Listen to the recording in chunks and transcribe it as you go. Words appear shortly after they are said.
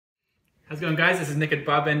How's it going, guys? This is Nick at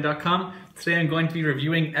barbend.com. Today I'm going to be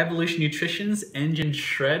reviewing Evlution Nutrition's ENGN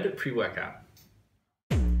SHRED pre-workout.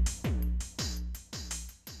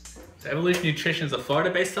 So Evlution Nutrition is a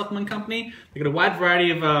Florida-based supplement company. They've got a wide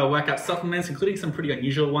variety of workout supplements, including some pretty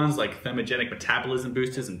unusual ones like thermogenic metabolism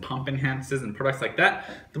boosters and pump enhancers and products like that.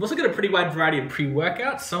 They've also got a pretty wide variety of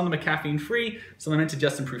pre-workouts. Some of them are caffeine-free, some are meant to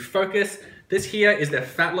just improve focus. This here is their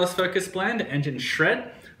fat loss focus blend, ENGN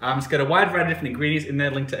SHRED. It's got a wide variety of different ingredients in there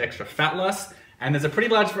linked to extra fat loss. And there's a pretty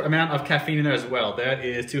large amount of caffeine in there as well. There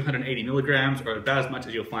is 280 milligrams, or about as much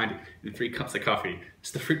as you'll find in 3 cups of coffee. It's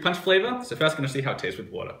the fruit punch flavor, so first I'm going to see how it tastes with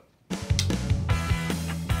water.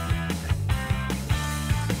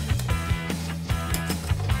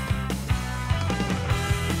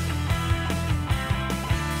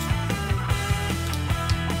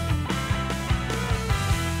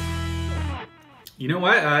 You know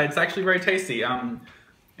what? It's actually very tasty.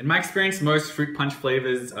 In my experience, most fruit punch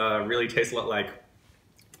flavors really taste a lot like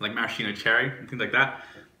maraschino cherry and things like that.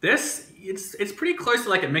 This, it's pretty close to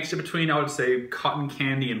like a mixture between, I would say, cotton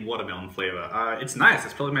candy and watermelon flavor. It's nice.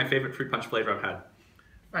 It's probably my favorite fruit punch flavor I've had.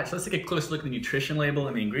 Right, so let's take a closer look at the nutrition label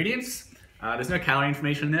and the ingredients. There's no calorie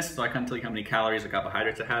information in this, so I can't tell you how many calories or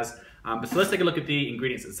carbohydrates it has. So let's take a look at the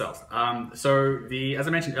ingredients itself. As I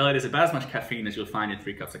mentioned earlier, there's about as much caffeine as you'll find in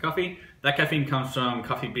 3 cups of coffee. That caffeine comes from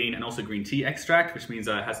coffee bean and also green tea extract, which means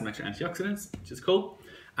it has some extra antioxidants, which is cool.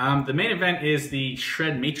 The main event is the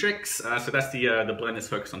SHRED matrix. So that's the blend that's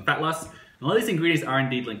focused on fat loss. And a lot of these ingredients are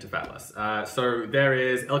indeed linked to fat loss. So there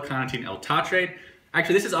is L-carnitine L-tartrate.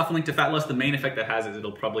 Actually, this is often linked to fat loss. The main effect that has is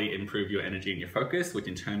it'll probably improve your energy and your focus, which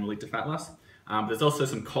in turn will lead to fat loss. There's also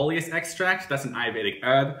some coleus extract. That's an Ayurvedic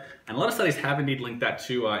herb. And a lot of studies have indeed linked that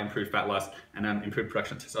to improve fat loss and improve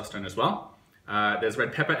production of testosterone as well. There's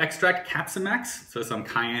red pepper extract, Capsimax, so some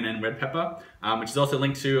cayenne and red pepper, which is also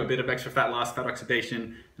linked to a bit of extra fat loss, fat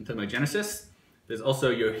oxidation, and thermogenesis. There's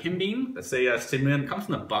also yohimbine. That's a stimulant. It comes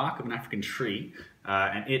from the bark of an African tree,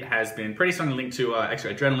 and it has been pretty strongly linked to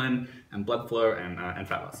extra adrenaline and blood flow and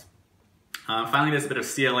fat loss. Finally, there's a bit of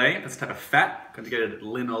CLA. That's a type of fat, conjugated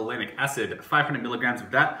linoleic acid, 500 milligrams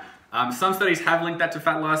of that. Some studies have linked that to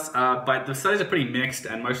fat loss, but the studies are pretty mixed,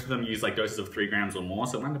 and most of them use like doses of 3 grams or more,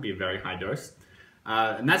 so it might not be a very high dose.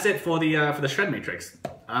 And that's it for the SHRED matrix.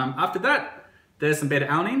 After that, there's some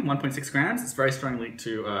beta-alanine, 1.6 grams. It's very strongly linked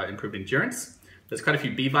to improved endurance. There's quite a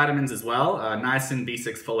few B vitamins as well, niacin,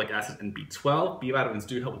 B6, folic acid, and B12. B vitamins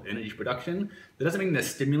do help with energy production. That doesn't mean they're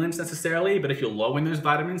stimulants necessarily, but if you're low in those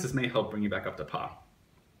vitamins, this may help bring you back up to par.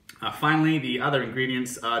 Finally, the other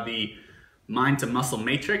ingredients are the mind to muscle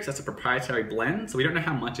matrix. That's a proprietary blend, so we don't know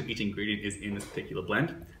how much of each ingredient is in this particular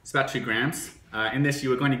blend. It's about 2 grams. In this,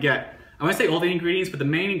 you are going to get, I won't say all the ingredients, but the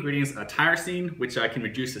main ingredients are tyrosine, which can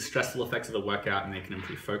reduce the stressful effects of the workout, and they can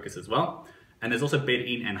improve focus as well. And there's also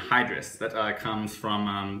beta-EN anhydrous that comes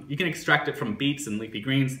from, you can extract it from beets and leafy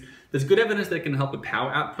greens. There's good evidence that it can help with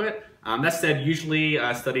power output. That said, usually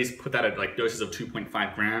studies put that at like doses of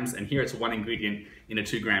 2.5 grams, and here it's 1 ingredient in a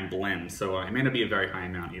 2-gram blend, so it may not be a very high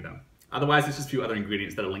amount either. Otherwise, there's just a few other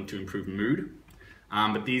ingredients that are linked to improve mood.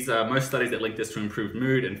 But these most studies that link this to improve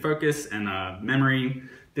mood and focus and memory.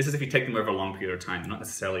 This is if you take them over a long period of time, not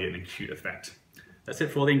necessarily an acute effect. That's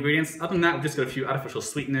it for all the ingredients. Other than that, we've just got a few artificial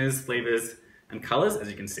sweeteners, flavors, and colors, as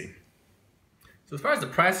you can see. So as far as the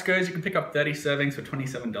price goes, you can pick up 30 servings for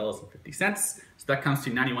 $27.50. So that comes to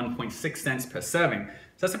 91.6 cents per serving.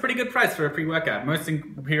 So that's a pretty good price for a pre-workout. Most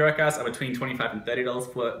pre-workouts are between $25 and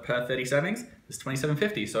 $30 per 30 servings. It's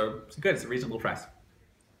 $27.50, so it's good, it's a reasonable price.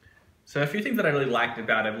 So a few things that I really liked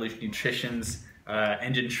about Evlution Nutrition's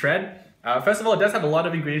ENGN SHRED. First of all, it does have a lot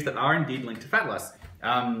of ingredients that are indeed linked to fat loss.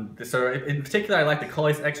 So in particular, I like the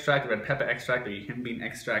coleus extract, the red pepper extract, the yohimbine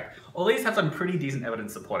extract. All these have some pretty decent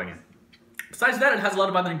evidence supporting it. Besides that, it has a lot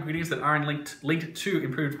of other ingredients that are linked to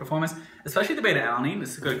improved performance, especially the beta-alanine.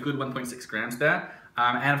 It's got a good 1.6 grams there.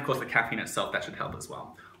 And of course the caffeine itself, that should help as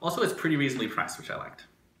well. Also, it's pretty reasonably priced, which I liked.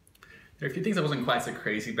 There are a few things I wasn't quite so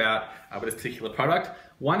crazy about with this particular product.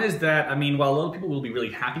 One is that, I mean, while a lot of people will be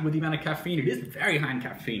really happy with the amount of caffeine, it is very high in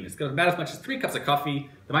caffeine. It's got about as much as 3 cups of coffee.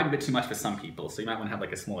 That might be a bit too much for some people, so you might want to have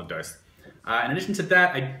like a smaller dose. In addition to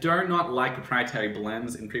that, I do not like proprietary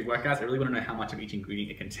blends in pre-workouts. I really want to know how much of each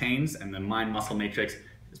ingredient it contains, and the Mind Muscle Matrix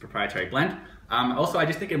is a proprietary blend. Also, I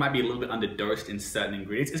just think it might be a little bit underdosed in certain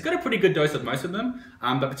ingredients. It's got a pretty good dose of most of them,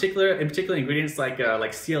 but in particular ingredients like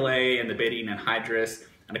CLA and the beta-EN anhydrous,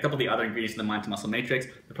 and a couple of the other ingredients in the Mind to Muscle Matrix,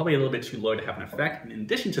 they're probably a little bit too low to have an effect. And in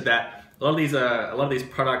addition to that, a lot of these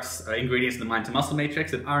products, ingredients in the Mind to Muscle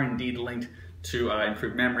Matrix that are indeed linked to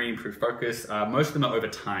improve memory, improve focus. Most of them are over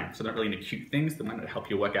time, so they're not really an acute things that might not help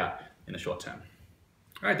you work out in the short term.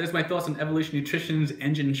 All right, those are my thoughts on Evlution Nutrition's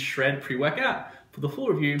ENGN SHRED pre-workout. For the full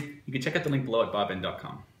review, you can check out the link below at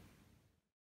barbend.com.